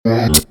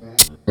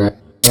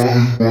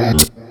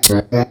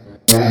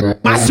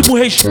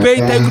Vamos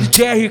respeitar aí o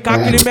DJ RK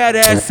que ele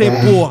merece, hein,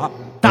 porra.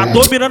 Tá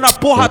dominando a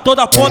porra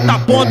toda, ponta a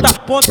ponta,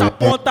 ponta a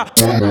ponta.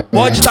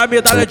 Pode dar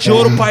medalha de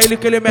ouro pra ele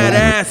que ele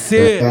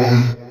merece.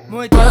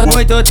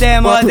 Muito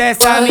temor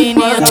dessa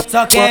menina,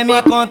 só quer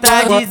me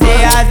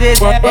contradizer. Às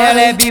vezes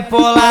ela é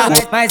bipolar,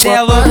 mas é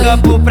louca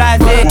por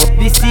prazer.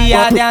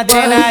 Viciada em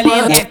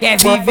adrenalina, quer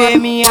viver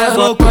minhas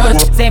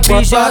loucuras.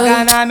 Sempre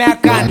joga na minha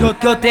cara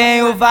que eu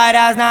tenho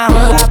várias na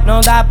rua.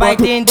 Não dá pra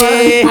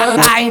entender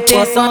a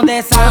intenção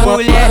dessa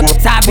mulher.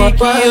 Sabe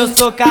que eu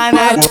sou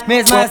canalha,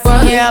 mesmo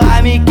assim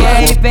ela me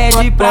quer e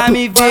pede pra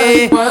me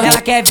ver.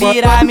 Ela quer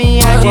virar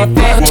minha de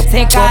fé,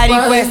 sem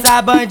carinho com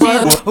essa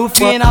bandida. O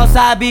final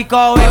sabe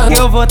qual é que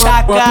eu vou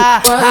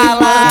tacar.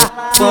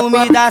 Ralar,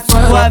 sume da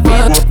sua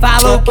vida.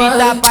 Falou que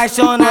tá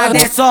apaixonado,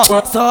 é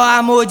só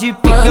amor de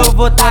pique eu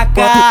vou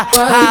tacar.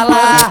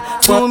 Ralar,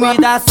 sume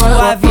da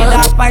sua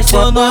vida.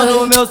 Apaixonou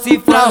no meu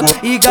cifrão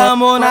e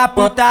gamou na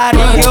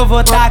putaria eu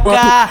vou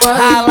tacar.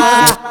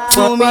 Ralar,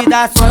 sume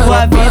da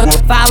sua vida.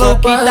 Falou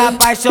que tá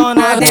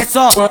apaixonado, é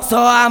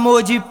só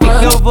amor de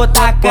pique eu vou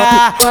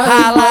tacar.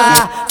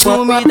 Ralar,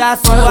 sume da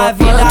sua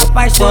vida.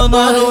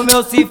 Apaixonou no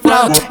meu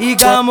cifrão e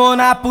gamou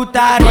na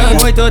putaria.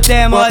 Muito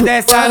temor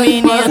dessa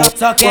menina,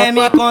 só quer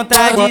me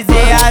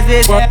contradizer. Às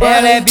vezes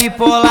ela é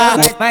bipolar,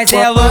 mas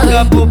é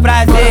louca por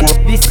prazer.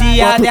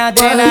 Viciada em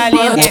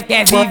adrenalina,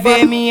 quer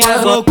viver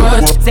minhas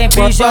loucuras.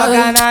 Sempre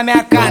joga na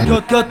minha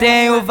cara que eu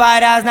tenho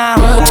várias na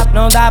rua.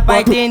 Não dá pra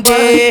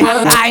entender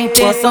a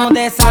intenção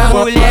dessa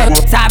mulher.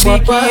 Sabe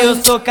que eu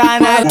sou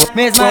canalha,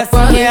 mesmo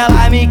assim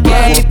ela me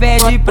quer e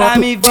pede pra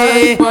me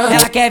ver.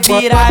 Ela quer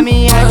virar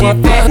minha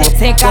de fé,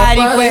 sem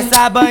carinho com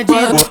essa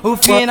bandida. O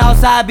final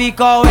sabe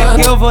qual é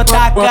que eu vou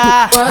tacar.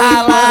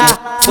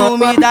 Ralar,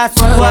 sume da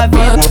sua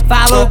vida.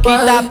 Falou que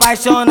tá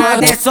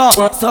apaixonado, é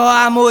só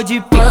amor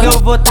de pique eu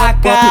vou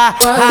tacar.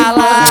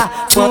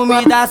 Ralar,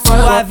 sume da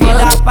sua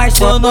vida.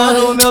 Apaixonou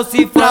no meu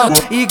cifrão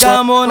e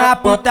gamou na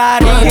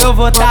putaria eu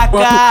vou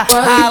tacar.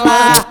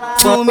 Ralar,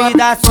 sume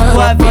da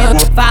sua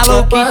vida.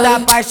 Falou que tá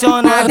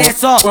apaixonado, é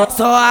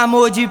só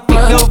amor de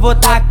pique eu vou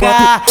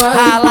tacar.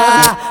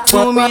 Ralar,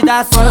 sume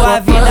da sua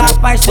vida.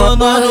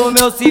 Apaixonou no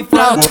meu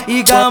cifrão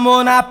e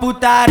gamou na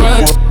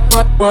putaria.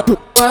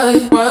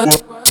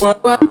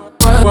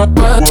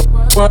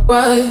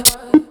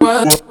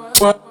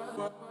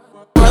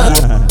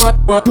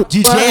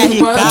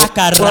 DJ RK,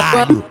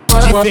 caralho.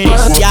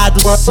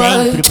 Diferenciado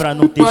sempre pra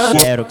não ter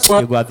xerox.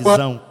 Pegou a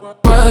visão?